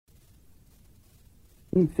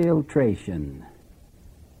Infiltration.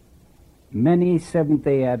 Many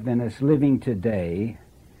Seventh-day Adventists living today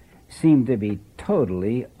seem to be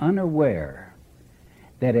totally unaware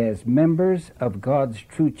that as members of God's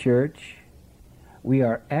true church, we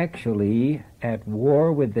are actually at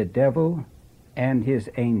war with the devil and his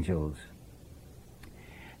angels.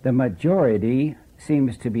 The majority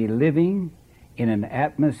seems to be living in an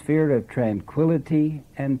atmosphere of tranquility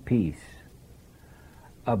and peace,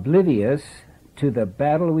 oblivious to the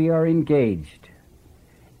battle we are engaged,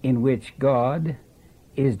 in which God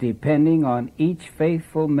is depending on each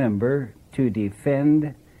faithful member to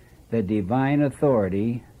defend the divine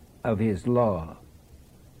authority of his law.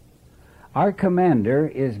 Our commander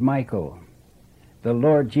is Michael, the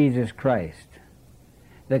Lord Jesus Christ.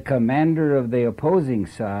 The commander of the opposing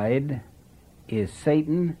side is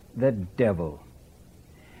Satan, the devil.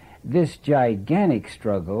 This gigantic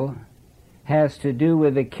struggle has to do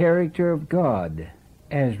with the character of God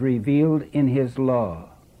as revealed in his law.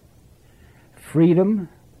 Freedom,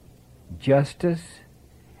 justice,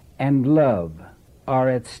 and love are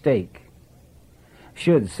at stake.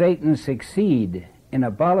 Should Satan succeed in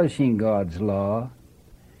abolishing God's law,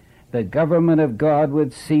 the government of God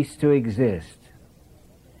would cease to exist.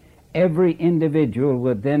 Every individual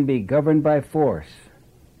would then be governed by force,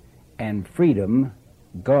 and freedom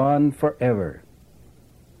gone forever.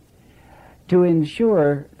 To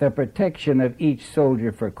ensure the protection of each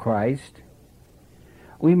soldier for Christ,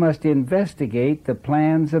 we must investigate the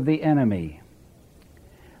plans of the enemy.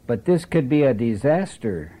 But this could be a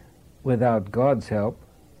disaster without God's help.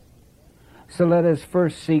 So let us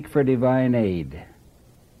first seek for divine aid.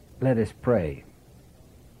 Let us pray.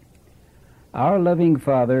 Our loving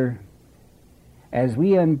Father, as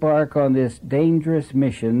we embark on this dangerous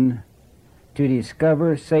mission to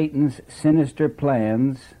discover Satan's sinister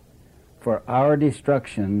plans for our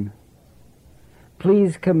destruction,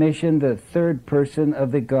 please commission the third person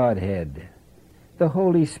of the Godhead, the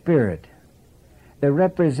Holy Spirit, the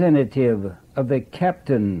representative of the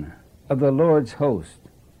captain of the Lord's host,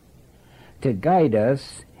 to guide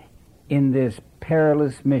us in this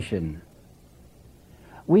perilous mission.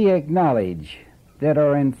 We acknowledge that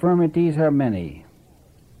our infirmities are many,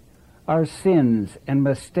 our sins and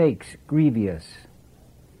mistakes grievous,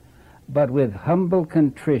 but with humble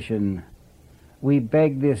contrition we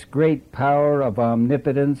beg this great power of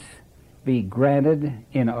omnipotence be granted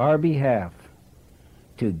in our behalf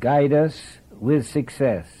to guide us with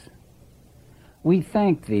success. We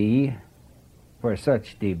thank Thee for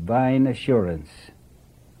such divine assurance.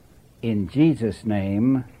 In Jesus'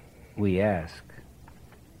 name we ask.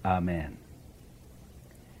 Amen.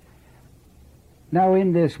 Now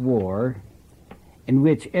in this war, in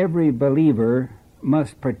which every believer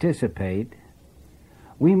must participate,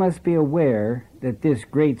 we must be aware that this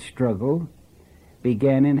great struggle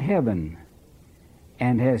began in heaven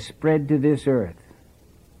and has spread to this earth.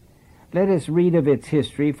 Let us read of its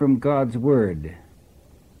history from God's Word.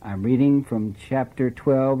 I'm reading from chapter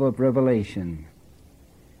 12 of Revelation.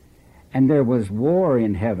 And there was war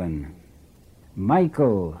in heaven.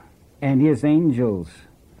 Michael and his angels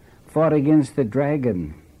fought against the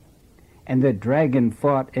dragon, and the dragon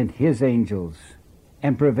fought and his angels,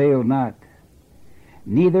 and prevailed not.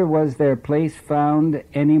 Neither was their place found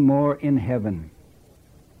any more in heaven.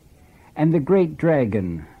 And the great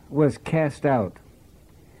dragon was cast out,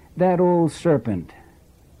 that old serpent,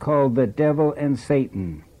 called the devil and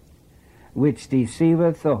Satan, which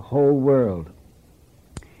deceiveth the whole world.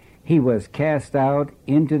 He was cast out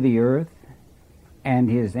into the earth, and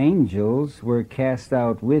his angels were cast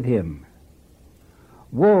out with him.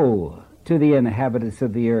 Woe to the inhabitants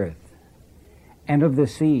of the earth and of the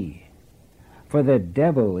sea! For the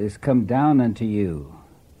devil is come down unto you,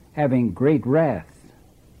 having great wrath,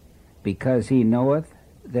 because he knoweth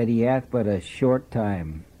that he hath but a short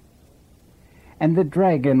time. And the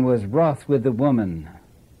dragon was wroth with the woman,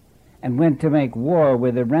 and went to make war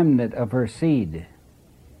with the remnant of her seed,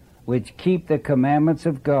 which keep the commandments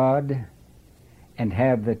of God, and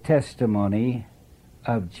have the testimony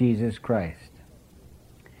of Jesus Christ.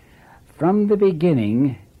 From the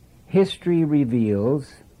beginning, history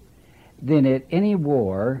reveals that in any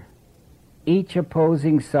war, each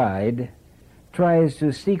opposing side tries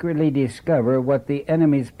to secretly discover what the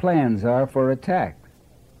enemy's plans are for attack,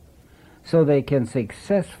 so they can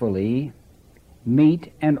successfully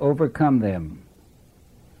meet and overcome them.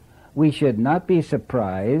 We should not be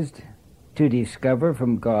surprised to discover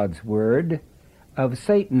from God's Word of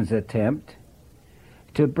Satan's attempt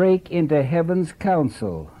to break into heaven's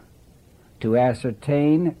council to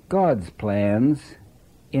ascertain God's plans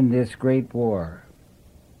in this great war.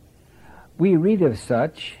 We read of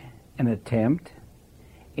such an attempt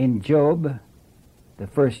in Job, the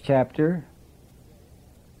first chapter,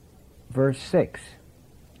 verse 6.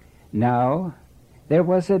 Now, there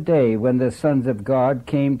was a day when the sons of God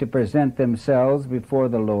came to present themselves before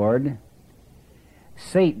the Lord.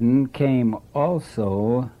 Satan came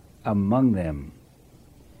also among them.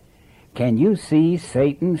 Can you see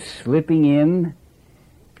Satan slipping in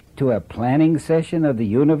to a planning session of the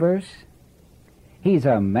universe? He's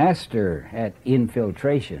a master at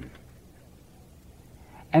infiltration.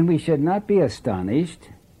 And we should not be astonished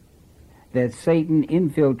that Satan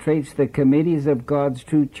infiltrates the committees of God's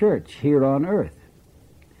true church here on earth,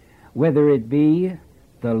 whether it be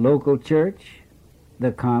the local church,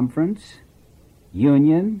 the conference,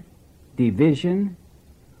 union, division,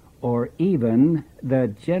 or even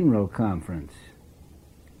the general conference.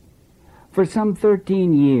 For some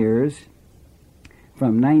 13 years,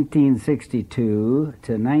 from 1962 to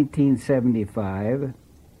 1975,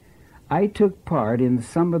 I took part in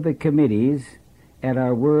some of the committees at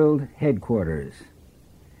our world headquarters.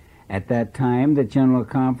 At that time, the General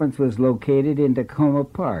Conference was located in Tacoma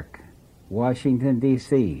Park, Washington,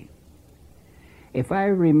 D.C. If I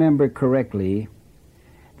remember correctly,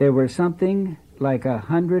 there were something like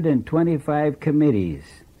 125 committees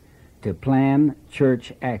to plan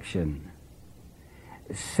church action.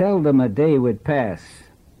 Seldom a day would pass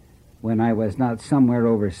when I was not somewhere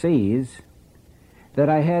overseas that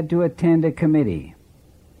I had to attend a committee.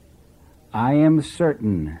 I am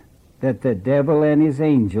certain that the devil and his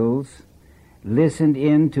angels listened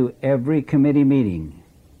in to every committee meeting,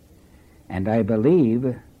 and I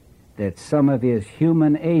believe that some of his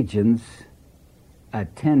human agents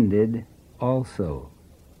attended also.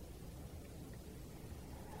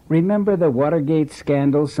 Remember the Watergate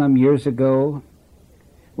scandal some years ago,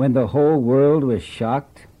 when the whole world was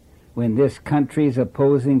shocked when this country's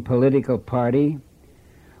opposing political party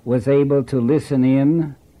was able to listen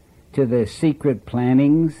in to the secret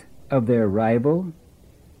plannings of their rival,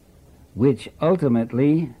 which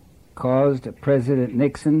ultimately caused President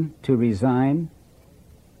Nixon to resign?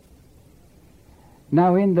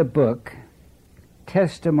 Now, in the book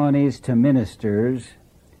Testimonies to Ministers,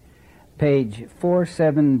 page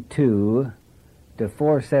 472 to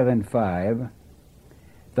 475,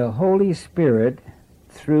 the Holy Spirit,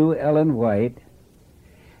 through Ellen White,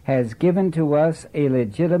 has given to us a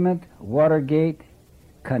legitimate Watergate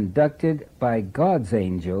conducted by God's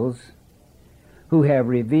angels who have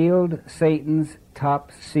revealed Satan's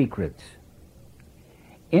top secrets.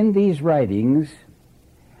 In these writings,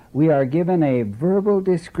 we are given a verbal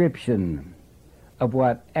description of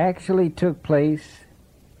what actually took place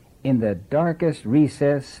in the darkest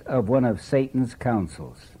recess of one of Satan's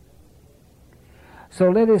councils. So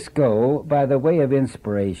let us go, by the way of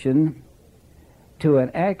inspiration, to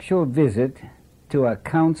an actual visit to a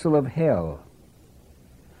council of hell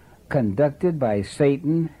conducted by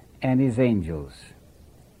Satan and his angels.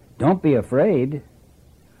 Don't be afraid,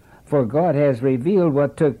 for God has revealed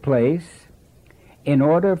what took place in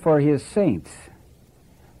order for his saints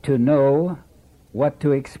to know what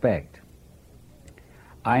to expect.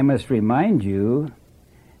 I must remind you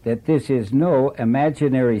that this is no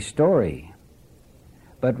imaginary story,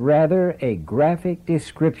 but rather a graphic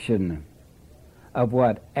description of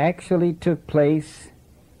what actually took place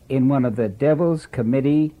in one of the devil's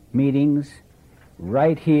committee meetings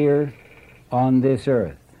right here on this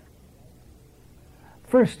earth.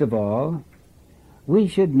 First of all, we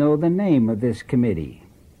should know the name of this committee.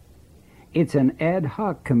 It's an ad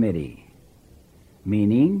hoc committee,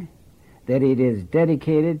 meaning that it is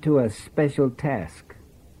dedicated to a special task.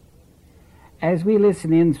 As we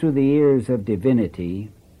listen in through the ears of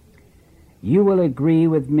divinity, you will agree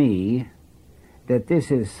with me that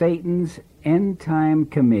this is Satan's end-time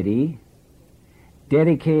committee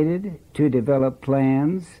dedicated to develop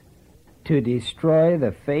plans to destroy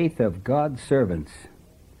the faith of God's servants.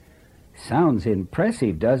 Sounds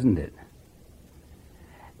impressive, doesn't it?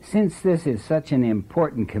 Since this is such an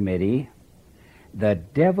important committee, the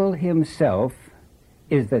devil himself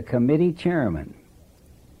is the committee chairman.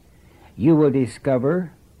 You will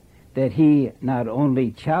discover that he not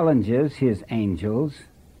only challenges his angels,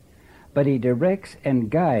 but he directs and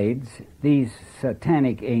guides these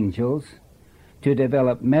satanic angels to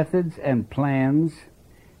develop methods and plans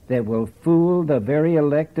that will fool the very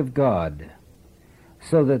elect of God,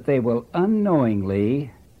 so that they will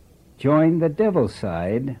unknowingly join the devil's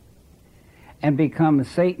side and become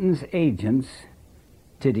Satan's agents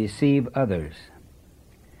to deceive others.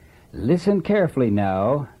 Listen carefully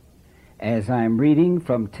now as I'm reading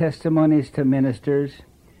from Testimonies to Ministers,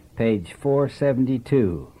 page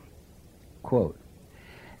 472. Quote,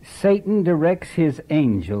 Satan directs his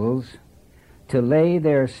angels to lay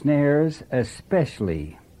their snares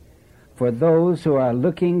especially for those who are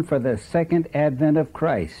looking for the second advent of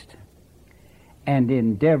Christ and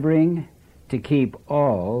endeavoring to keep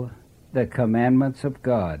all the commandments of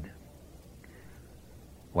God.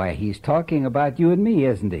 Why, he's talking about you and me,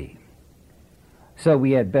 isn't he? So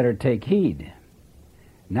we had better take heed.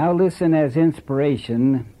 Now listen as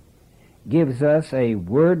inspiration gives us a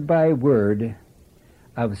word by word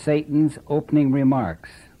of Satan's opening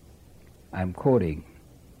remarks. I'm quoting,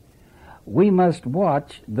 "We must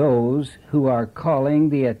watch those who are calling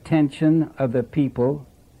the attention of the people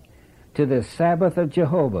to the Sabbath of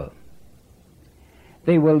Jehovah.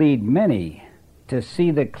 They will lead many to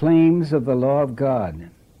see the claims of the law of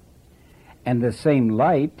God, and the same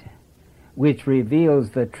light which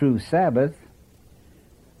reveals the true Sabbath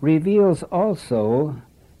reveals also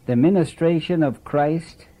the ministration of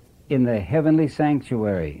Christ in the heavenly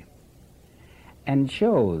sanctuary, and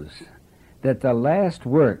shows that the last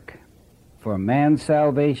work for man's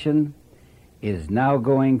salvation is now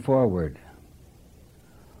going forward.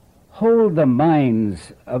 Hold the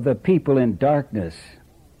minds of the people in darkness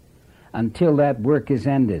until that work is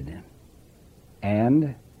ended,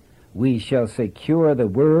 and we shall secure the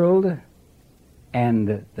world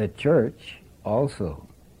and the church also."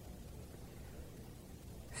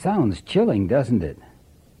 Sounds chilling, doesn't it?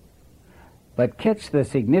 But catch the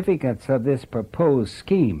significance of this proposed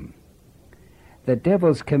scheme. The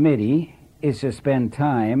devil's committee is to spend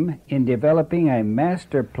time in developing a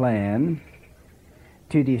master plan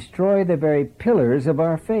to destroy the very pillars of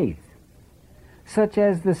our faith, such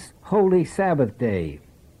as the holy Sabbath day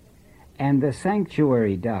and the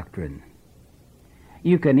sanctuary doctrine.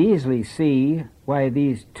 You can easily see why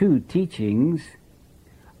these two teachings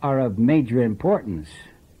are of major importance,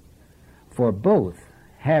 for both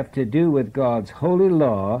have to do with God's holy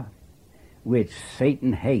law, which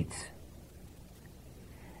Satan hates.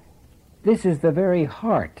 This is the very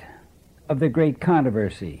heart of the great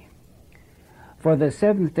controversy, for the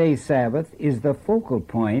seventh-day Sabbath is the focal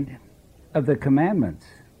point of the commandments,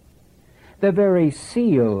 the very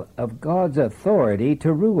seal of God's authority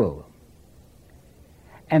to rule.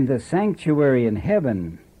 And the sanctuary in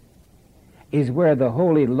heaven is where the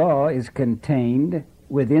holy law is contained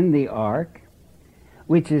within the ark,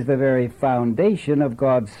 which is the very foundation of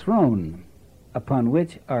God's throne, upon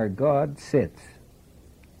which our God sits.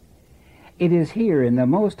 It is here in the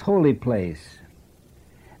most holy place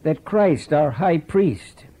that Christ, our high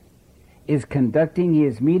priest, is conducting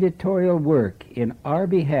his mediatorial work in our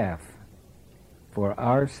behalf for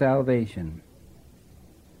our salvation.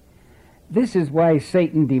 This is why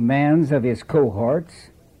Satan demands of his cohorts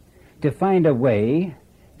to find a way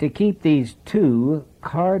to keep these two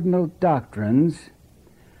cardinal doctrines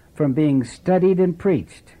from being studied and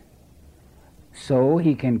preached, so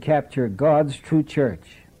he can capture God's true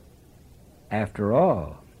church. After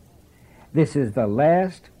all, this is the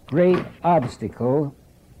last great obstacle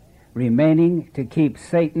remaining to keep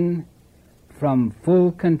Satan from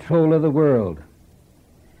full control of the world,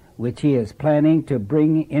 which he is planning to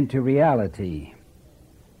bring into reality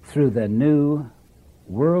through the new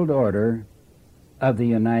world order of the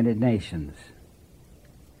United Nations.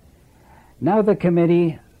 Now the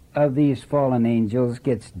committee of these fallen angels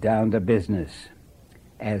gets down to business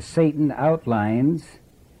as Satan outlines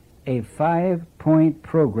a 5-point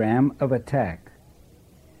program of attack.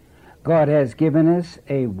 God has given us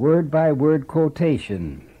a word-by-word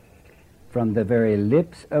quotation from the very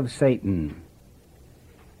lips of Satan.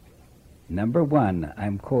 Number 1,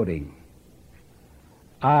 I'm quoting,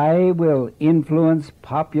 "I will influence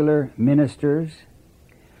popular ministers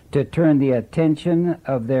to turn the attention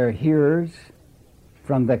of their hearers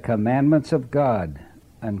from the commandments of God,"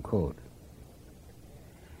 unquote.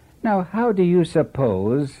 Now, how do you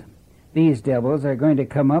suppose these devils are going to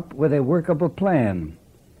come up with a workable plan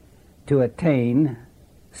to attain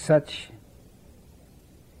such?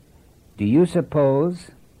 Do you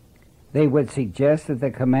suppose they would suggest that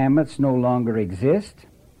the commandments no longer exist?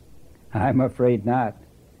 I'm afraid not.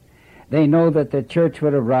 They know that the church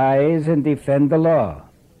would arise and defend the law.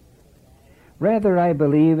 Rather, I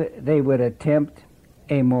believe they would attempt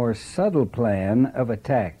a more subtle plan of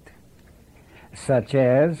attack, such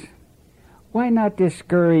as, why not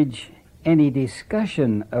discourage any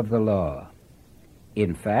discussion of the law?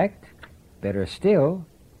 In fact, better still,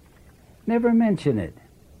 never mention it.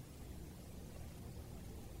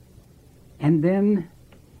 And then,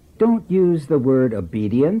 don't use the word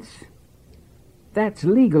obedience. That's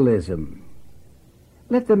legalism.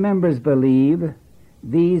 Let the members believe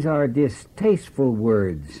these are distasteful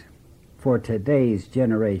words for today's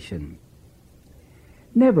generation.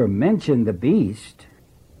 Never mention the beast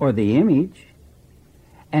or the image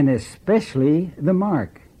and especially the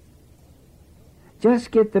mark.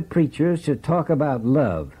 Just get the preachers to talk about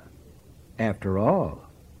love. After all,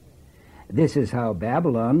 this is how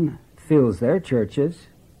Babylon fills their churches.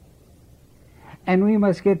 And we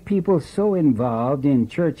must get people so involved in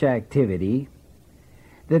church activity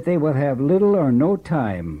that they will have little or no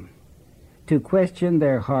time to question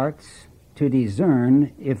their hearts, to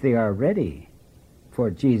discern if they are ready for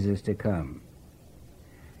Jesus to come.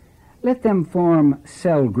 Let them form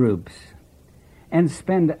cell groups and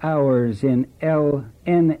spend hours in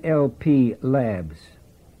NLP labs.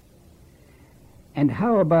 And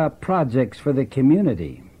how about projects for the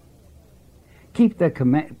community? Keep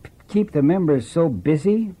the members so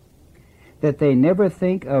busy that they never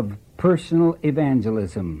think of personal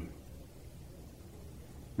evangelism.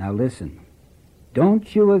 Now listen,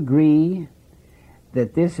 don't you agree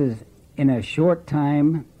that this is, in a short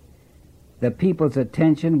time, the people's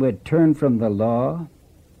attention would turn from the law?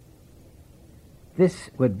 This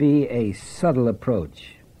would be a subtle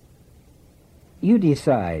approach. You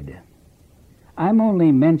decide. I'm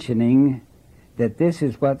only mentioning that this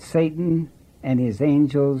is what Satan and his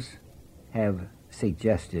angels have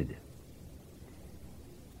suggested.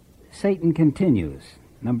 Satan continues,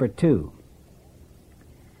 number 2,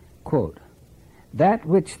 quote, "That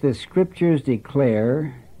which the Scriptures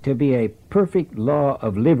declare to be a perfect law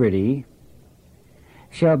of liberty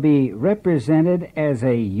shall be represented as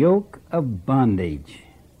a yoke of bondage,"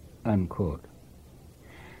 unquote.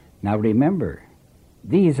 Now remember,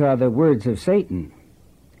 these are the words of Satan.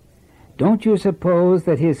 Don't you suppose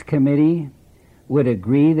that his committee would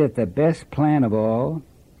agree that the best plan of all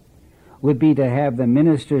would be to have the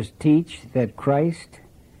ministers teach that Christ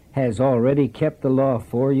has already kept the law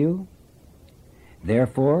for you?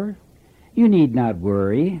 Therefore, you need not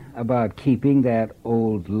worry about keeping that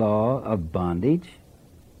old law of bondage.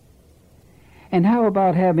 And how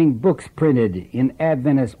about having books printed in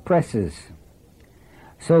Adventist presses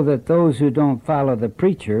so that those who don't follow the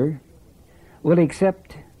preacher will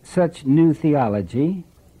accept such new theology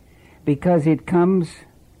because it comes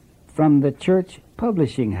from the church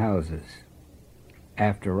publishing houses?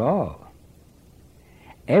 After all,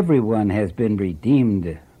 everyone has been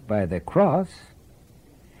redeemed by the cross,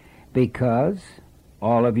 because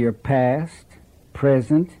all of your past,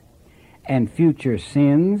 present, and future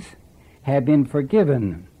sins have been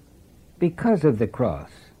forgiven because of the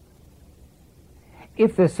cross.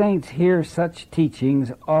 If the saints hear such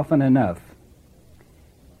teachings often enough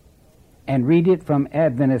and read it from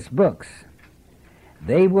Adventist books,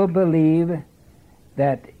 they will believe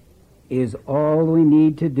that is all we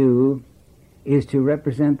need to do is to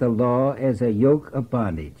represent the law as a yoke of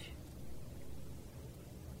bondage.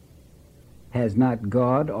 Has not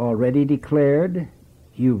God already declared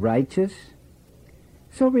you righteous?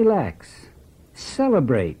 So relax,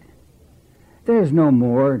 celebrate. There's no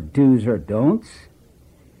more do's or don'ts,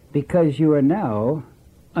 because you are now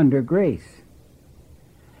under grace.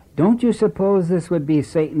 Don't you suppose this would be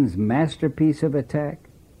Satan's masterpiece of attack?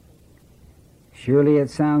 Surely it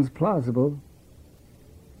sounds plausible.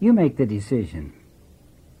 You make the decision.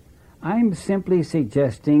 I'm simply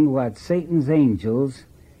suggesting what Satan's angels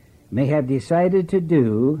may have decided to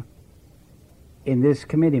do in this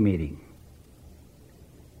committee meeting.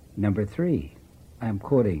 Number 3, I'm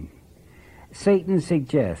quoting, Satan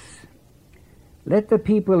suggests, "Let the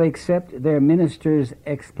people accept their minister's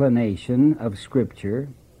explanation of Scripture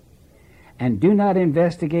and do not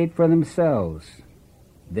investigate for themselves.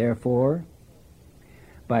 Therefore,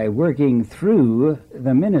 by working through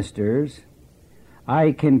the ministers,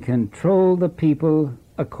 I can control the people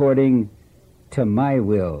according to my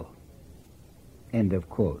will." End of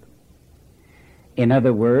quote. In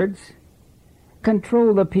other words,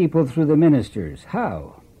 control the people through the ministers.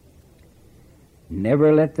 How?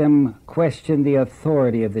 Never let them question the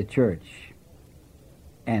authority of the church,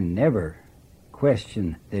 and never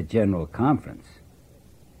question the General Conference.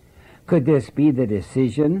 Could this be the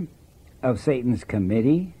decision of Satan's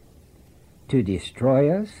committee to destroy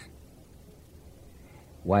us?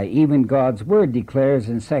 Why, even God's Word declares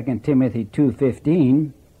in 2 Timothy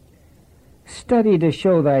 2:15, "Study to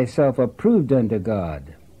show thyself approved unto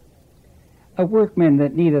God, a workman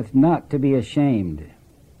that needeth not to be ashamed,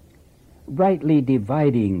 rightly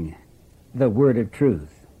dividing the word of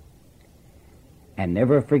truth." And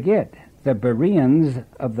never forget, the Bereans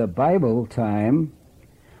of the Bible time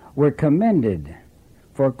were commended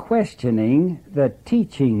for questioning the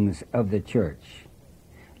teachings of the church.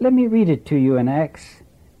 Let me read it to you in Acts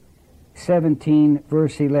 17,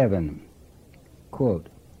 verse 11. Quote,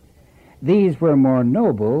 "These were more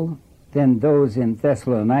noble than those in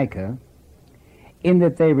Thessalonica, in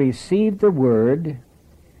that they received the word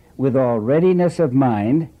with all readiness of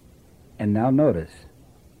mind, and now notice,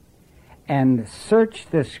 and search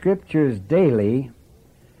the Scriptures daily,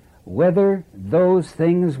 whether those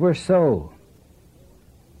things were so.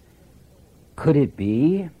 Could it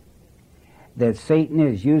be that Satan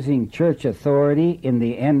is using church authority in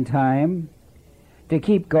the end time to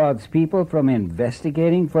keep God's people from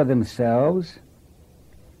investigating for themselves?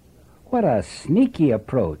 What a sneaky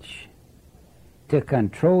approach to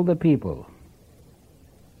control the people.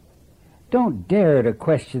 Don't dare to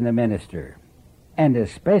question the minister, and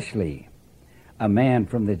especially a man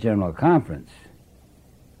from the General Conference.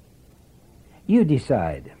 You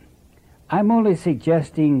decide. I'm only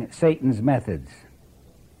suggesting Satan's methods.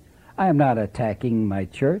 I am not attacking my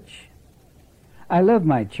church. I love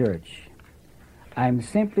my church. I'm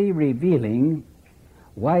simply revealing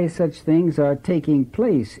why such things are taking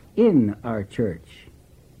place in our church.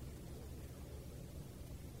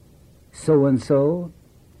 So-and-so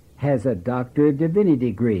has a Doctor of Divinity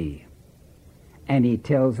degree, and he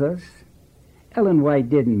tells us Ellen White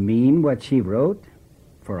didn't mean what she wrote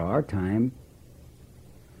for our time.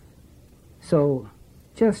 So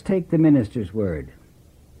just take the minister's word.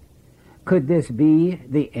 Could this be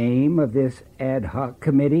the aim of this ad hoc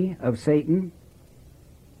committee of Satan?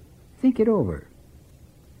 Think it over.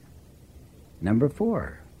 Number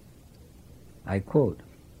 4, I quote,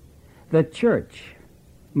 "The church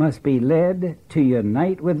must be led to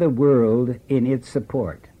unite with the world in its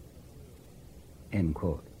support." End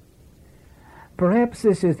quote. Perhaps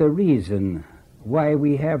this is the reason why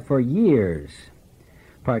we have for years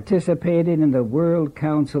participated in the World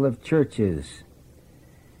Council of Churches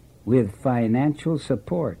with financial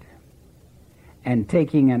support and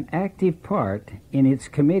taking an active part in its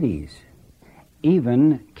committees,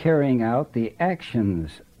 even carrying out the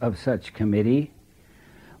actions of such committee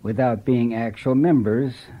without being actual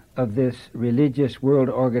members of this religious world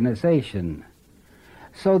organization,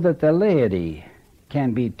 so that the laity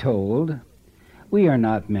can be told we are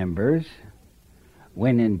not members,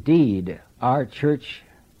 when indeed our church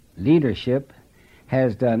leadership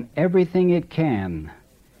has done everything it can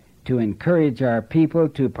to encourage our people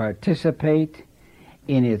to participate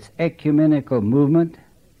in its ecumenical movement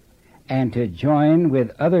and to join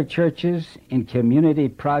with other churches in community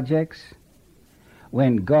projects,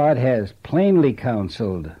 when God has plainly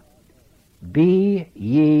counseled, "Be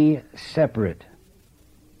ye separate."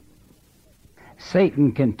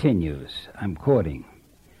 Satan continues, I'm quoting,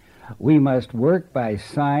 "We must work by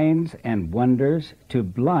signs and wonders to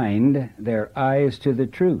blind their eyes to the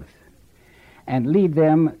truth and lead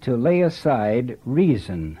them to lay aside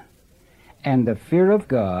reason and the fear of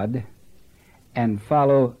God and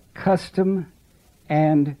follow custom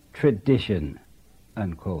and tradition."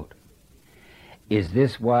 Unquote. Is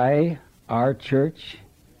this why our church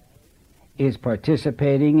is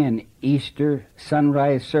participating in Easter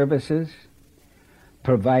sunrise services,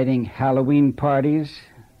 providing Halloween parties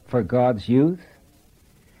for God's youth,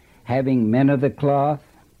 having men of the cloth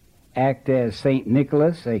act as St.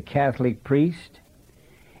 Nicholas, a Catholic priest,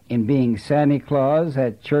 in being Santa Claus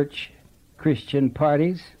at church Christian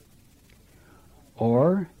parties,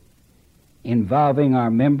 or involving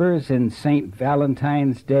our members in St.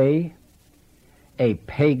 Valentine's Day, a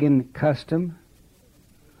pagan custom,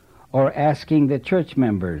 or asking the church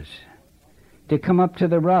members to come up to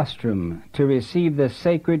the rostrum to receive the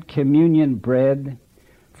sacred communion bread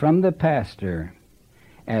from the pastor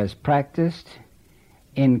as practiced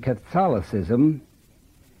in Catholicism,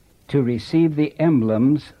 to receive the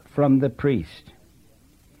emblems from the priest,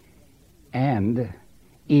 and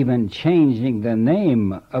even changing the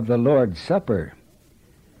name of the Lord's Supper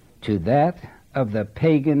to that of the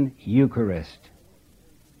pagan Eucharist.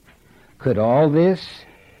 Could all this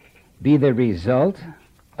be the result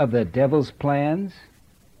of the devil's plans?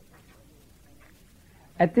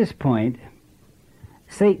 At this point,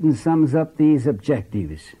 Satan sums up these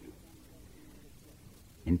objectives.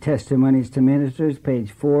 In Testimonies to Ministers,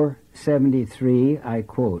 page 473, I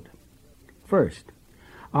quote, "First,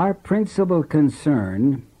 our principal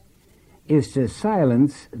concern is to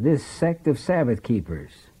silence this sect of Sabbath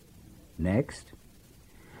keepers. Next,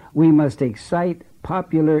 we must excite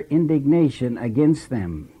popular indignation against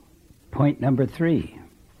them. Point number 3,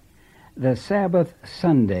 the Sabbath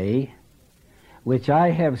Sunday, which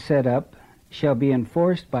I have set up, shall be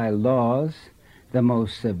enforced by laws the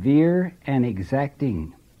most severe and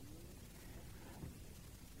exacting.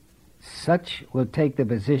 Such will take the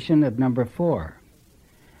position of number 4.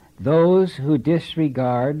 Those who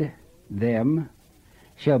disregard them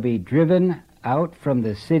shall be driven out from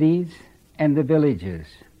the cities and the villages,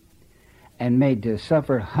 and made to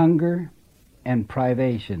suffer hunger and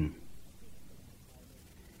privation.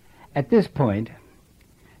 At this point,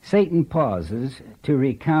 Satan pauses to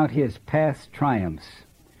recount his past triumphs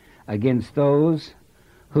against those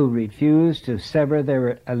who refuse to sever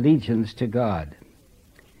their allegiance to God.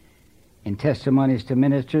 In Testimonies to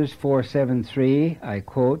Ministers 473, I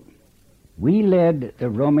quote, "We led the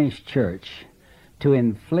Romish Church to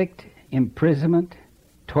inflict imprisonment,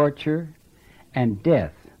 torture, and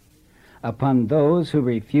death upon those who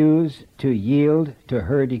refuse to yield to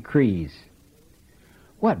her decrees.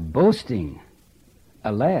 What boasting!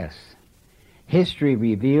 Alas, history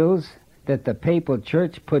reveals that the Papal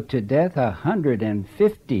Church put to death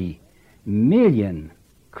 150 million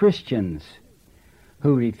Christians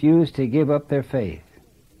who refused to give up their faith."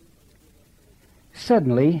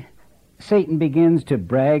 Suddenly, Satan begins to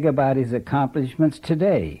brag about his accomplishments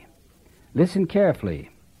today. Listen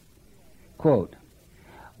carefully. Quote,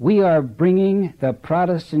 "We are bringing the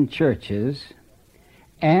Protestant churches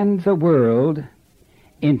and the world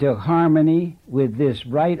into harmony with this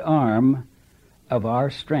right arm of our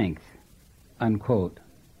strength," unquote.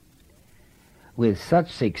 With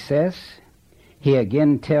such success, he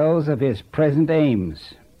again tells of his present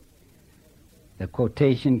aims. The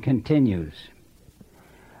quotation continues,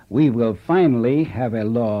 "We will finally have a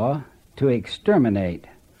law to exterminate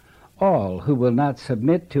all who will not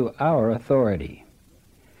submit to our authority.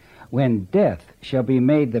 When death shall be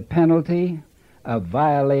made the penalty of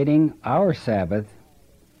violating our Sabbath,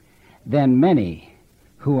 then many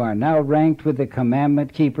who are now ranked with the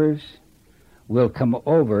commandment keepers will come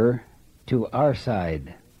over to our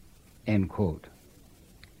side." End quote.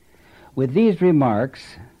 With these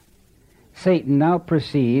remarks, Satan now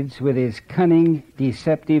proceeds with his cunning,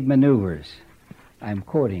 deceptive maneuvers. I'm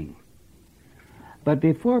quoting. But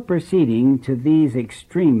before proceeding to these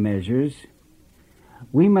extreme measures,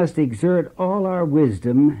 we must exert all our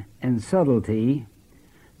wisdom and subtlety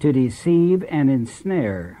to deceive and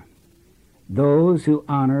ensnare those who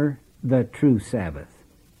honor the true Sabbath.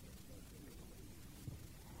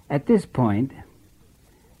 At this point,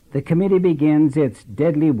 the committee begins its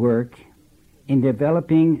deadly work in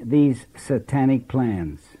developing these satanic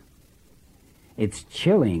plans. It's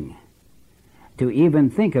chilling to even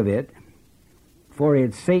think of it, for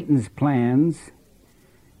it's Satan's plans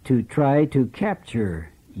to try to capture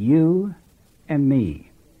you and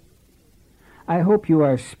me. I hope you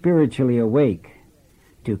are spiritually awake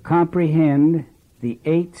to comprehend the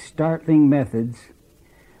 8 startling methods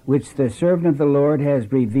which the servant of the Lord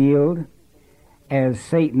has revealed as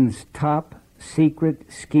Satan's top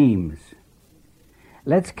secret schemes.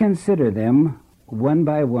 Let's consider them one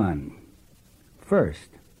by one. First,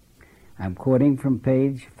 I'm quoting from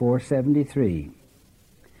page 473.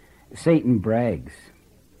 Satan brags,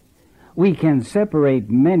 "We can separate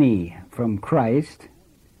many from Christ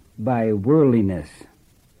by worldliness."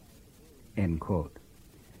 End quote.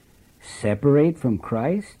 Separate from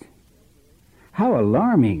Christ? How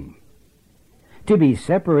alarming! To be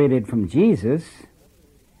separated from Jesus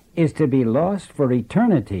is to be lost for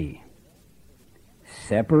eternity.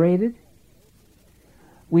 Separated?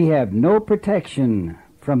 We have no protection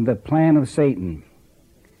from the plan of Satan.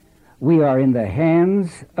 We are in the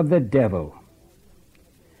hands of the devil.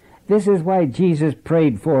 This is why Jesus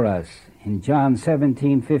prayed for us in John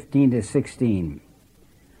 17:15-16.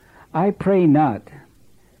 "I pray not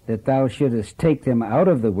that thou shouldest take them out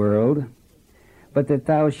of the world, but that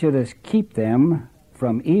thou shouldest keep them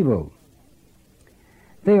from evil.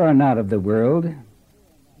 They are not of the world,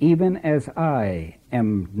 even as I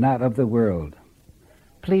am not of the world."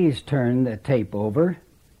 Please turn the tape over.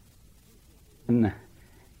 And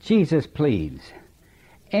Jesus pleads,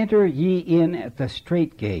 "Enter ye in at the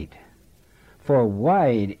strait gate, for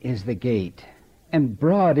wide is the gate, and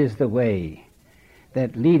broad is the way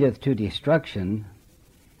that leadeth to destruction,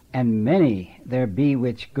 and many there be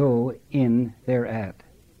which go in thereat.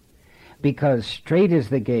 Because strait is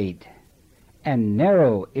the gate, and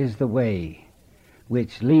narrow is the way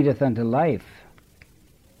which leadeth unto life,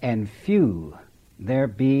 and few there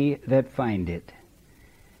be that find it."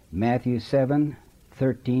 Matthew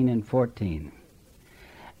 7:13 and 14.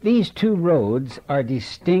 These 2 roads are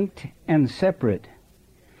distinct and separate,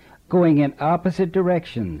 going in opposite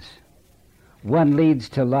directions. One leads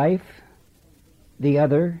to life, the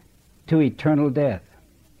other to eternal death.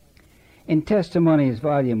 In Testimonies,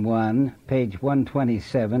 Volume 1, page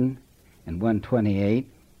 127 and 128,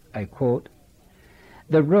 I quote,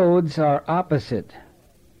 "The roads are opposite.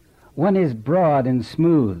 One is broad and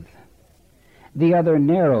smooth, the other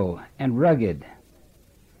narrow and rugged.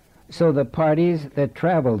 So the parties that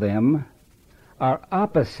travel them are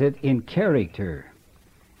opposite in character,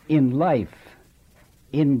 in life,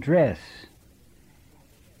 in dress,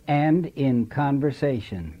 and in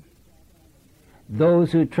conversation."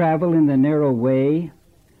 Those who travel in the narrow way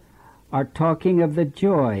are talking of the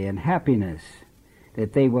joy and happiness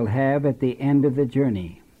that they will have at the end of the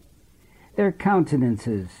journey. Their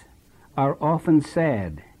countenances are often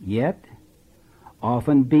sad, yet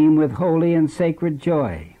often beam with holy and sacred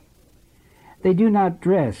joy. They do not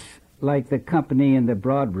dress like the company in the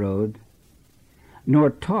broad road, nor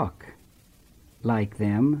talk like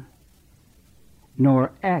them,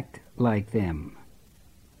 nor act like them.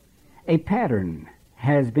 A pattern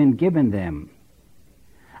has been given them.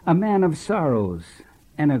 A man of sorrows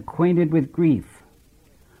and acquainted with grief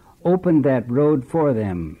opened that road for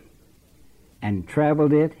them and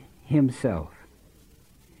traveled it himself.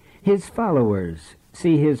 His followers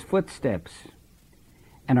see his footsteps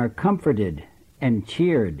and are comforted and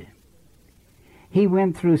cheered. He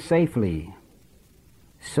went through safely.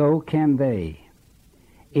 So can they,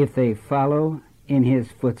 if they follow in his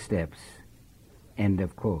footsteps. End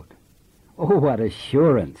of quote. Oh, what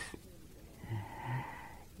assurance!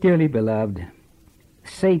 Dearly beloved,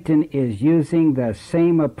 Satan is using the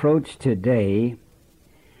same approach today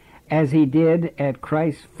as he did at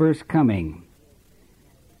Christ's first coming.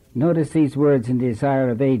 Notice these words in Desire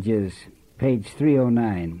of Ages, page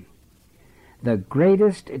 309. The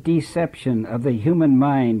greatest deception of the human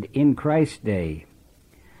mind in Christ's day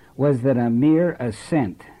was that a mere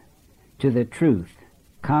assent to the truth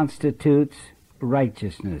constitutes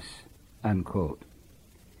righteousness, unquote.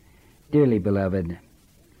 Dearly beloved,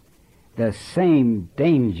 the same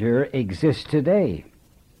danger exists today.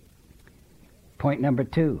 Point number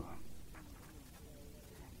 2.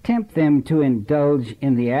 Tempt them to indulge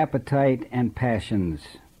in the appetite and passions.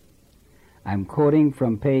 I'm quoting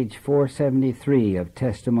from page 473 of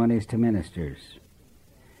Testimonies to Ministers.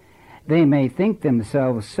 They may think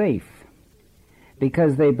themselves safe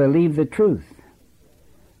because they believe the truth,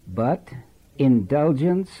 but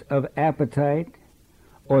indulgence of appetite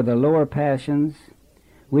or the lower passions,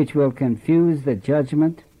 which will confuse the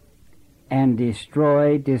judgment and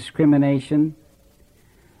destroy discrimination,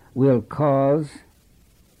 will cause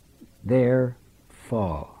their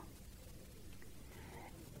fall.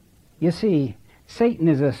 You see, Satan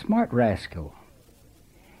is a smart rascal.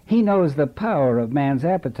 He knows the power of man's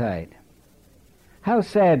appetite. How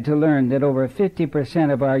sad to learn that over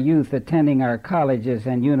 50% of our youth attending our colleges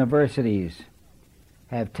and universities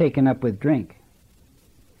have taken up with drink,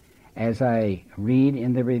 as I read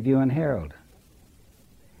in the Review and Herald.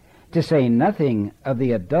 To say nothing of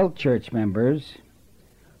the adult church members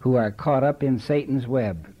who are caught up in Satan's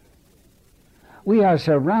web. We are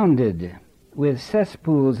surrounded with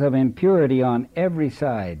cesspools of impurity on every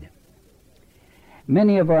side.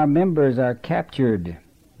 Many of our members are captured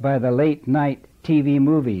by the late-night TV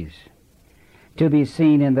movies to be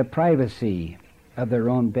seen in the privacy of their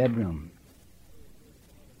own bedroom.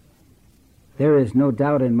 There is no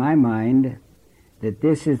doubt in my mind that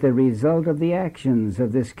this is the result of the actions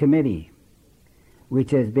of this committee,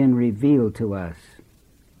 which has been revealed to us.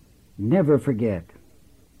 Never forget,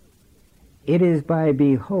 it is by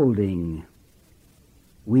beholding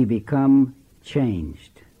we become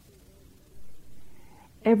changed.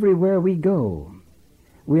 Everywhere we go,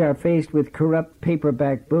 we are faced with corrupt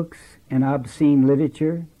paperback books and obscene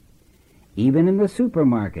literature, even in the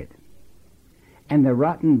supermarket, and the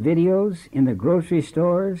rotten videos in the grocery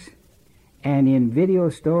stores and in video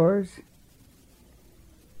stores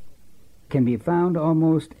can be found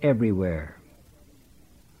almost everywhere.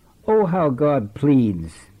 Oh, how God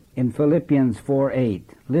pleads in Philippians 4:8.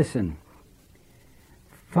 Listen.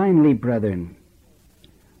 Finally, brethren,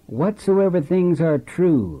 whatsoever things are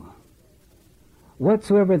true,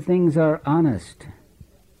 whatsoever things are honest,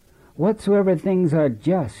 whatsoever things are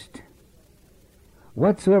just,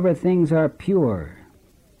 whatsoever things are pure,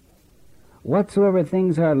 whatsoever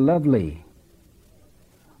things are lovely,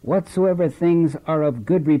 whatsoever things are of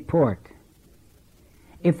good report,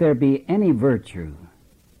 if there be any virtue,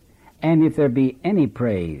 and if there be any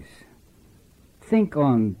praise, think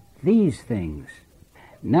on these things.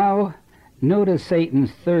 Now, notice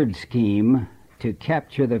Satan's third scheme to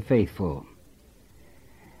capture the faithful.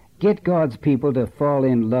 Get God's people to fall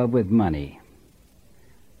in love with money.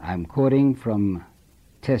 I'm quoting from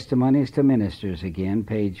Testimonies to Ministers again,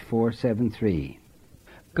 page 473.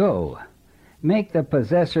 Go, make the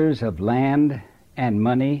possessors of land and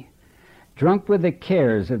money drunk with the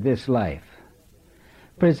cares of this life.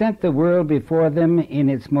 Present the world before them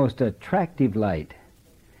in its most attractive light,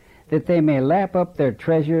 that they may lap up their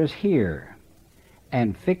treasures here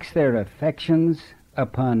and fix their affections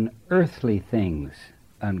upon earthly things,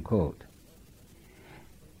 unquote.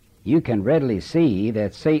 You can readily see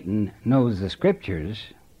that Satan knows the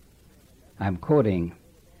Scriptures. I'm quoting,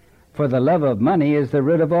 For the love of money is the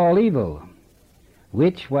root of all evil,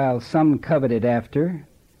 which, while some coveted after,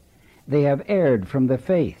 they have erred from the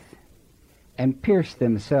faith, and pierced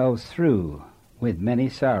themselves through with many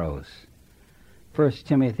sorrows. 1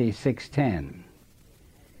 Timothy 6:10.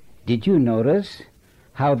 Did you notice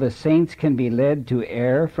how the saints can be led to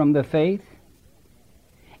err from the faith?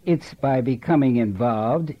 It's by becoming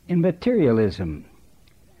involved in materialism,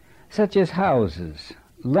 such as houses,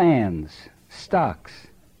 lands, stocks,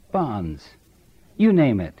 bonds, you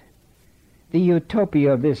name it, the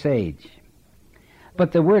utopia of this age.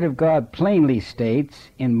 But the Word of God plainly states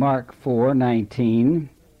in Mark 4:19,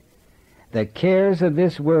 the cares of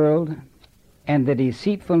this world and the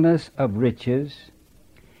deceitfulness of riches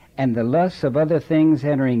and the lusts of other things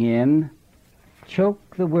entering in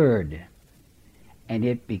choke the word, and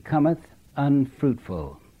it becometh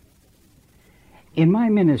unfruitful. In my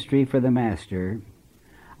ministry for the Master,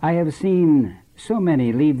 I have seen so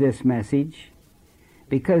many leave this message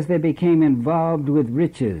because they became involved with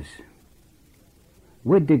riches.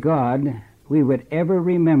 Would to God we would ever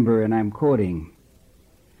remember, and I'm quoting,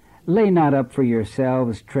 "Lay not up for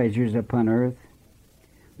yourselves treasures upon earth,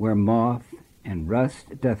 where moth and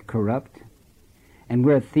rust doth corrupt, and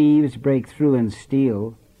where thieves break through and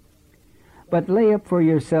steal. But lay up for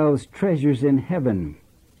yourselves treasures in heaven,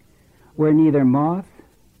 where neither moth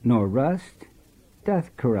nor rust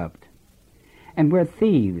doth corrupt, and where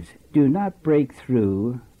thieves do not break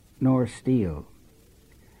through nor steal.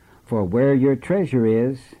 For where your treasure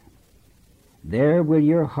is, there will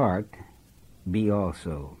your heart be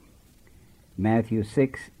also." Matthew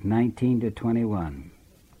 6:19-21.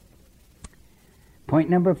 Point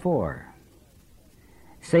number 4.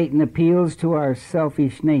 Satan appeals to our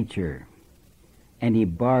selfish nature, and he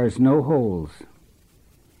bars no holes.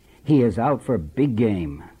 He is out for big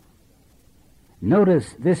game.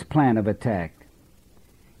 Notice this plan of attack.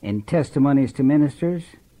 In Testimonies to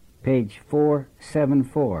Ministers, page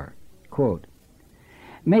 474, quote,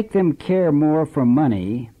 "Make them care more for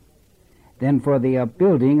money than for the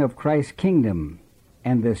upbuilding of Christ's kingdom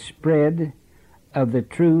and the spread of the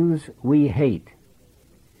truths we hate.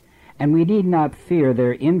 And we need not fear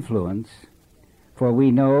their influence, for we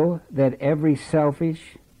know that every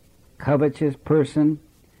selfish, covetous person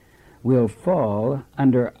will fall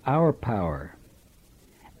under our power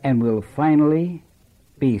and will finally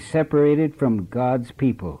be separated from God's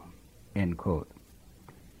people." End quote.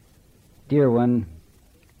 Dear one,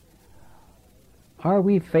 are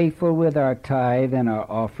we faithful with our tithe and our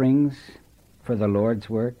offerings for the Lord's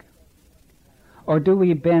work? Or do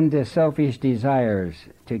we bend to selfish desires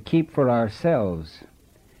to keep for ourselves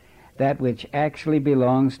that which actually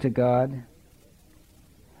belongs to God?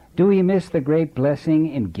 Do we miss the great blessing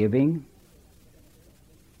in giving?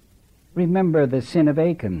 Remember the sin of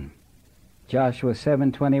Achan, Joshua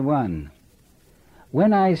 7:21.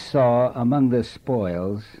 "When I saw among the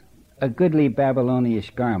spoils a goodly Babylonish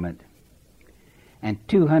garment, and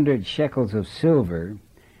 200 shekels of silver,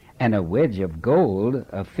 and a wedge of gold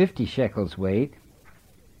of 50 shekels weight,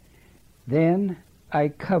 then I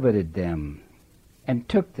coveted them, and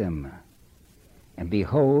took them. And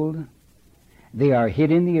behold, they are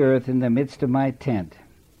hid in the earth in the midst of my tent,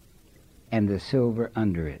 and the silver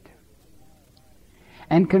under it."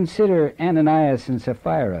 And consider Ananias and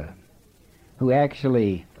Sapphira, who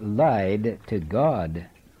actually lied to God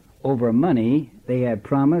over money they had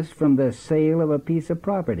promised from the sale of a piece of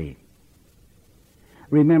property.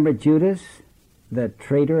 Remember Judas, the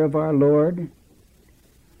traitor of our Lord,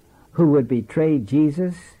 who would betray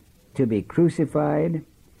Jesus to be crucified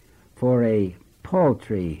for a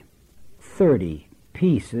paltry 30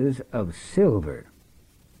 pieces of silver.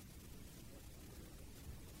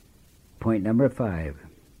 Point number 5.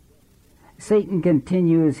 Satan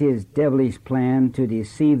continues his devilish plan to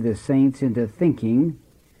deceive the saints into thinking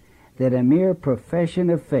that a mere profession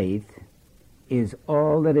of faith is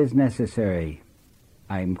all that is necessary.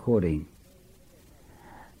 I'm quoting,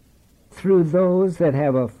 "Through those that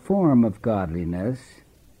have a form of godliness,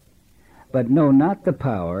 but know not the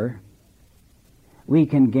power, we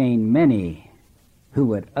can gain many who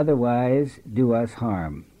would otherwise do us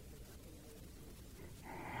harm."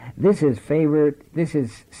 This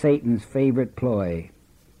is Satan's favorite ploy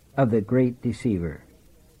of the great deceiver.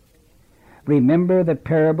 Remember the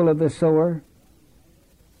parable of the sower?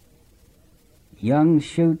 Young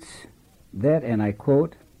shoots that, and I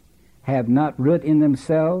quote, "have not root in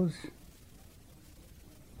themselves,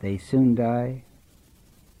 they soon die."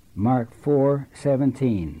 Mark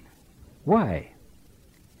 4:17. Why?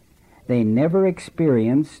 They never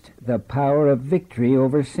experienced the power of victory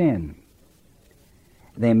over sin.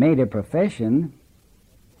 They made a profession,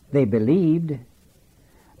 they believed,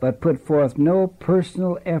 but put forth no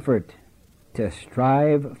personal effort to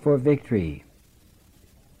strive for victory.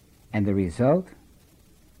 And the result?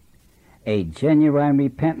 A genuine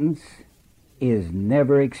repentance is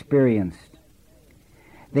never experienced.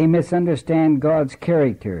 They misunderstand God's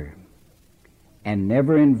character and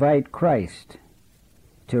never invite Christ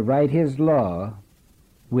to write his law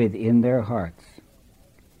within their hearts.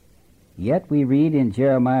 Yet we read in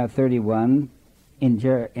Jeremiah 31,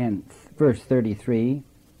 in verse 33,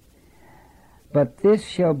 "But this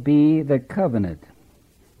shall be the covenant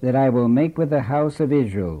that I will make with the house of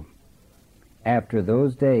Israel after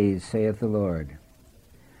those days, saith the Lord.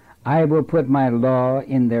 I will put my law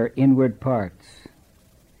in their inward parts,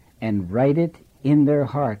 and write it in their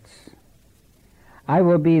hearts. I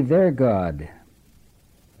will be their God,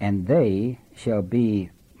 and they shall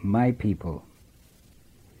be my people."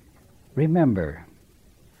 Remember,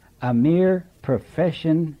 a mere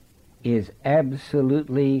profession is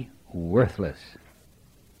absolutely worthless.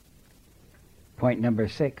 Point number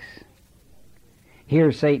 6.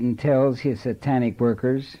 Here Satan tells his satanic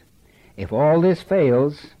workers, if all this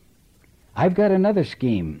fails, I've got another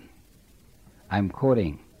scheme. I'm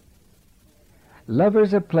quoting,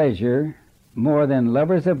 "Lovers of pleasure more than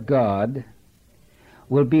lovers of God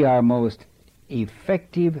will be our most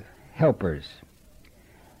effective helpers.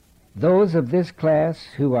 Those of this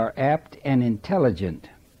class who are apt and intelligent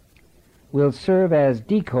will serve as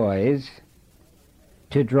decoys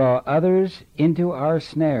to draw others into our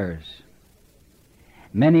snares.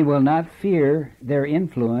 Many will not fear their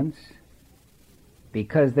influence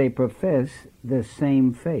because they profess the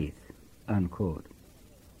same faith," unquote.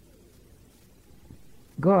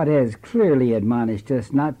 God has clearly admonished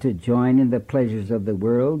us not to join in the pleasures of the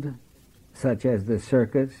world, such as the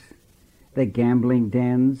circus, the gambling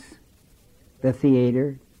dens, the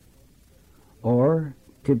theater, or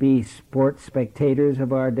to be sports spectators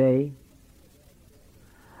of our day.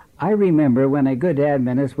 I remember when a good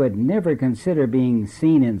Adventist would never consider being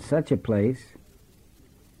seen in such a place.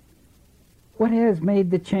 What has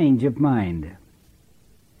made the change of mind?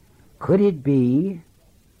 Could it be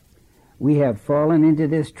we have fallen into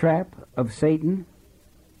this trap of Satan?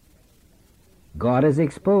 God has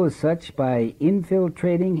exposed such by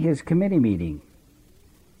infiltrating his committee meeting.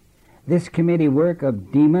 This committee work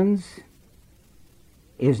of demons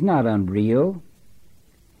is not unreal.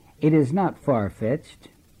 It is not far-fetched.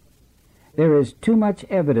 There is too much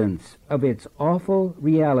evidence of its awful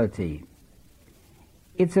reality.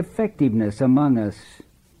 Its effectiveness among us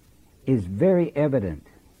is very evident.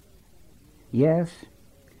 Yes,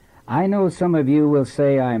 I know some of you will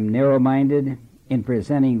say I'm narrow-minded in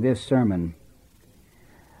presenting this sermon,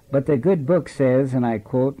 but the good book says, and I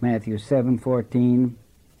quote Matthew 7:14,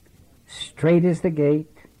 "Strait is the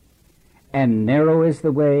gate, and narrow is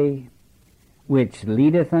the way, which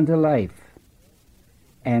leadeth unto life,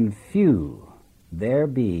 and few there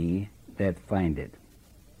be that find it."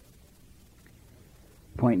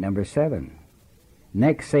 Point number 7.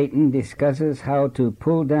 Next, Satan discusses how to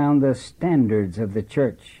pull down the standards of the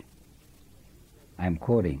church. I'm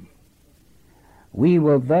quoting, "We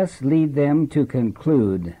will thus lead them to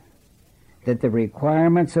conclude that the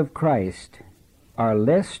requirements of Christ are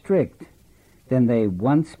less strict than they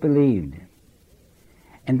once believed,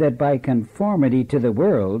 and that by conformity to the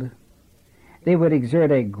world, they would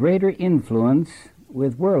exert a greater influence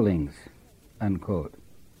with worldlings," unquote.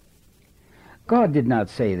 God did not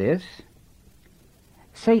say this.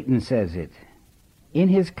 Satan says it in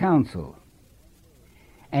his counsel,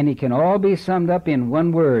 and it can all be summed up in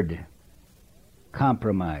one word: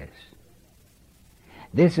 compromise.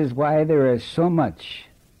 This is why there is so much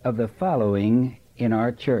of the following in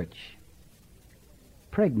our church: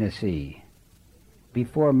 pregnancy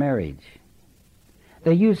before marriage,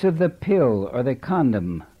 the use of the pill or the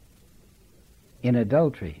condom in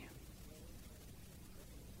adultery.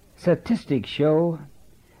 Statistics show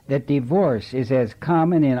that divorce is as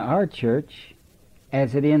common in our church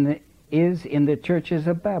as it is in the churches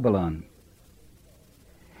of Babylon.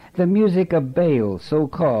 The music of Baal,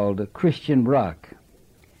 so-called Christian rock,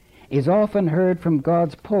 is often heard from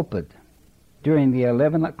God's pulpit during the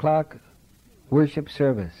 11 o'clock worship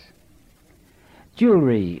service.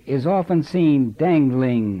 Jewelry is often seen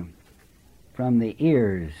dangling from the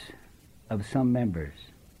ears of some members.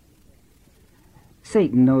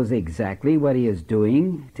 Satan knows exactly what he is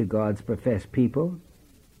doing to God's professed people.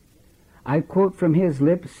 I quote from his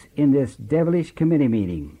lips in this devilish committee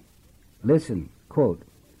meeting. Listen, quote,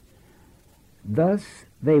 "Thus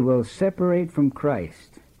they will separate from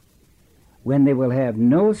Christ, when they will have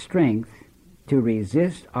no strength to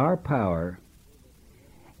resist our power,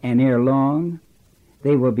 and ere long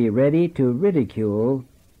they will be ready to ridicule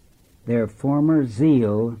their former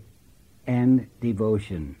zeal and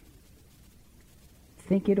devotion.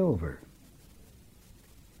 Think it over.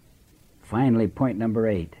 Finally, point number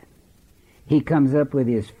 8. He comes up with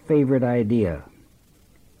his favorite idea.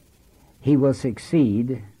 He will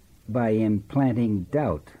succeed by implanting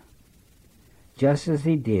doubt, just as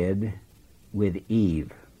he did with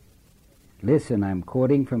Eve. Listen, I'm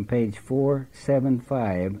quoting from page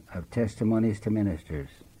 475 of Testimonies to Ministers.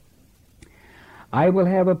 I will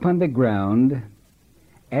have upon the ground,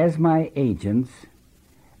 as my agents,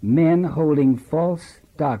 men holding false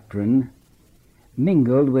doctrine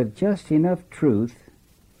mingled with just enough truth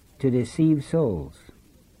to deceive souls.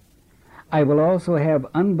 I will also have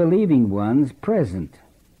unbelieving ones present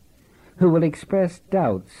who will express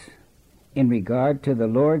doubts in regard to the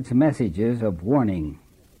Lord's messages of warning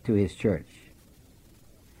to his church.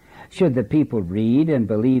 Should the people read and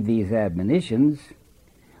believe these admonitions,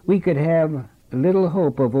 we could have little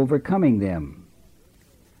hope of overcoming them.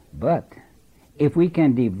 But if we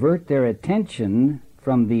can divert their attention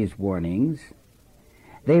from these warnings,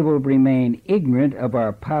 they will remain ignorant of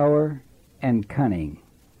our power and cunning,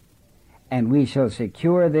 and we shall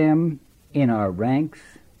secure them in our ranks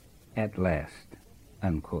at last."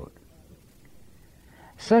 Unquote.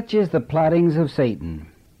 Such is the plottings of Satan.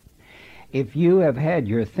 If you have had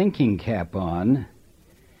your thinking cap on,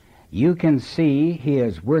 you can see he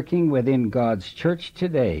is working within God's church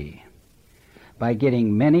today by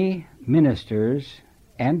getting many ministers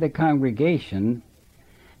and the congregation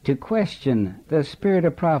to question the spirit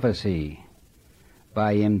of prophecy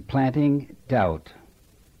by implanting doubt.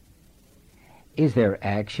 Is there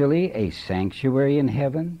actually a sanctuary in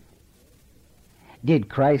heaven? Did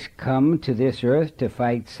Christ come to this earth to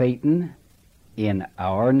fight Satan in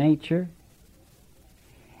our nature?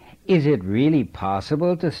 Is it really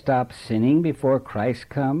possible to stop sinning before Christ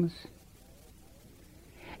comes?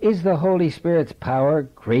 Is the Holy Spirit's power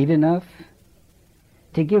great enough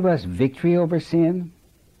to give us victory over sin?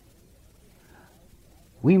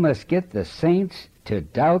 We must get the saints to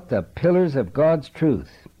doubt the pillars of God's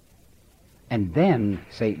truth. And then,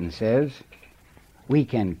 Satan says, we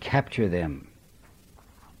can capture them.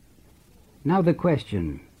 Now the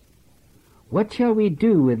question, what shall we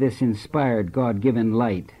do with this inspired, God-given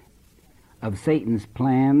light of Satan's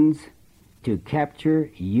plans to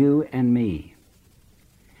capture you and me?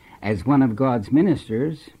 As one of God's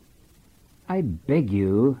ministers, I beg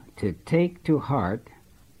you to take to heart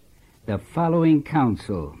the following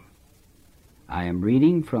counsel. I am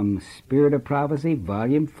reading from Spirit of Prophecy,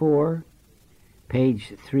 Volume 4,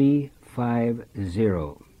 page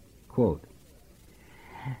 350. Quote,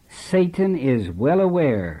 "Satan is well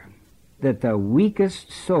aware that the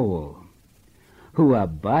weakest soul who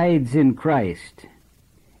abides in Christ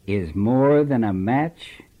is more than a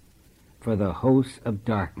match for the hosts of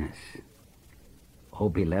darkness." Oh,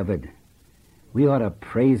 beloved, we ought to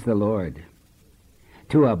praise the Lord.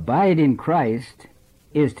 To abide in Christ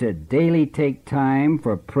is to daily take time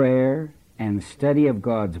for prayer and study of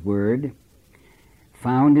God's Word,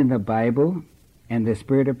 found in the Bible and the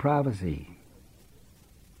Spirit of Prophecy.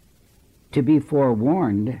 To be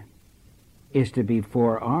forewarned is to be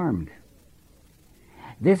forearmed.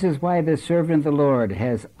 This is why the servant of the Lord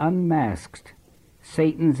has unmasked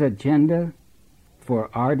Satan's agenda for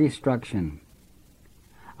our destruction.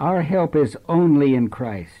 Our help is only in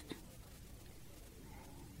Christ.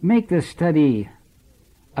 Make the study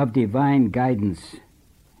of divine guidance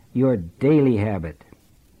your daily habit.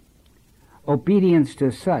 Obedience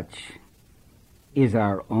to such is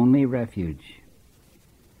our only refuge.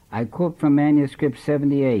 I quote from Manuscript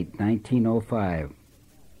 78, 1905.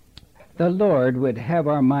 "The Lord would have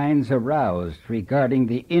our minds aroused regarding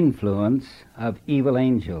the influence of evil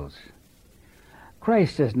angels.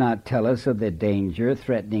 Christ does not tell us of the danger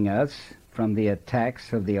threatening us from the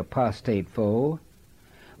attacks of the apostate foe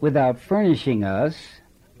without furnishing us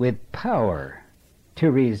with power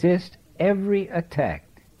to resist every attack.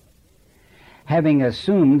 Having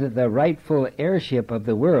assumed the rightful heirship of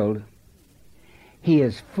the world, he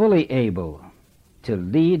is fully able to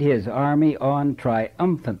lead his army on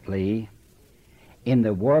triumphantly in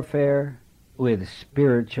the warfare with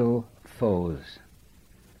spiritual foes."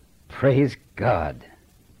 Praise God.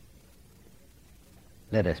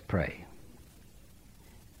 Let us pray.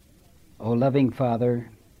 O loving Father,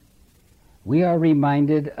 we are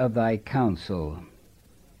reminded of thy counsel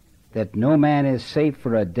that no man is safe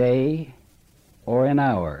for a day or an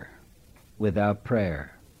hour without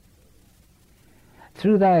prayer.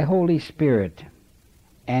 Through thy Holy Spirit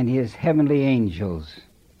and his heavenly angels,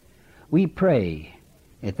 we pray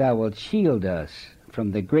that thou wilt shield us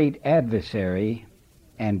from the great adversary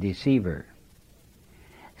and deceiver.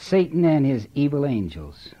 Satan and his evil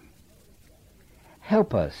angels.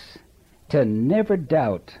 Help us to never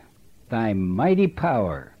doubt thy mighty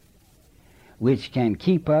power, which can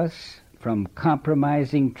keep us from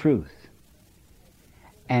compromising truth,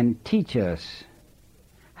 and teach us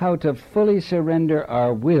how to fully surrender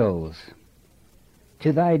our wills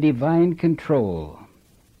to thy divine control,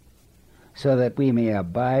 so that we may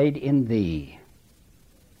abide in thee.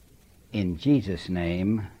 In Jesus'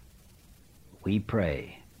 name we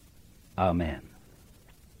pray. Amen.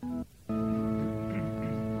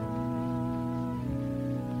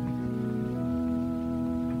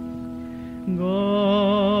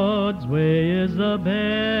 God's way is the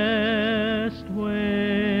best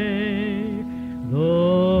way,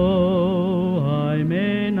 though I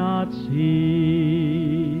may not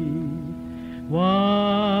see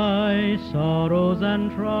why sorrows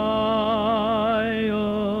and trials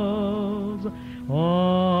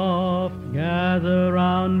oft gather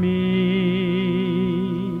round me.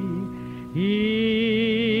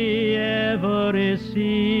 He ever is seeking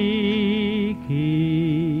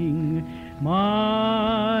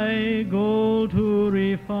my goal to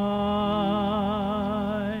refine.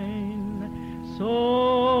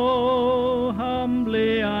 So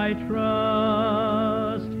humbly I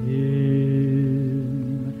trust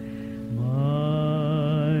Him,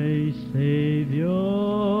 my Savior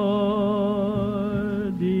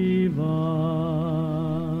divine.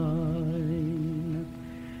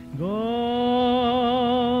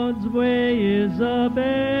 God's way is the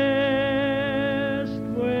best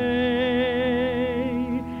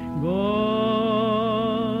way.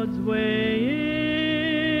 God's way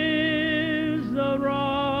is the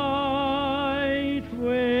right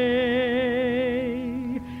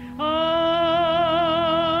way.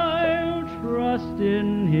 I'll trust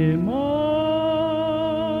in Him always.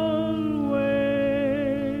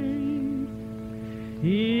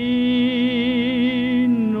 He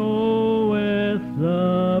knoweth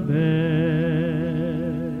the best.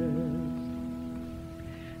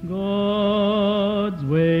 God's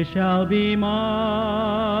way shall be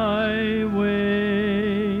my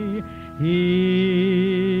way.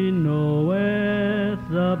 He knoweth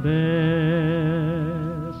the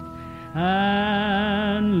best.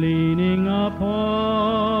 And leaning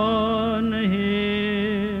upon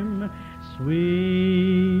Him,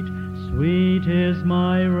 sweet, sweet is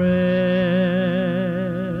my rest.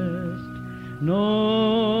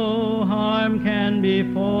 No harm can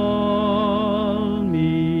befall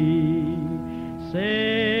me.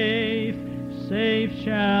 Safe, safe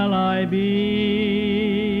shall I be.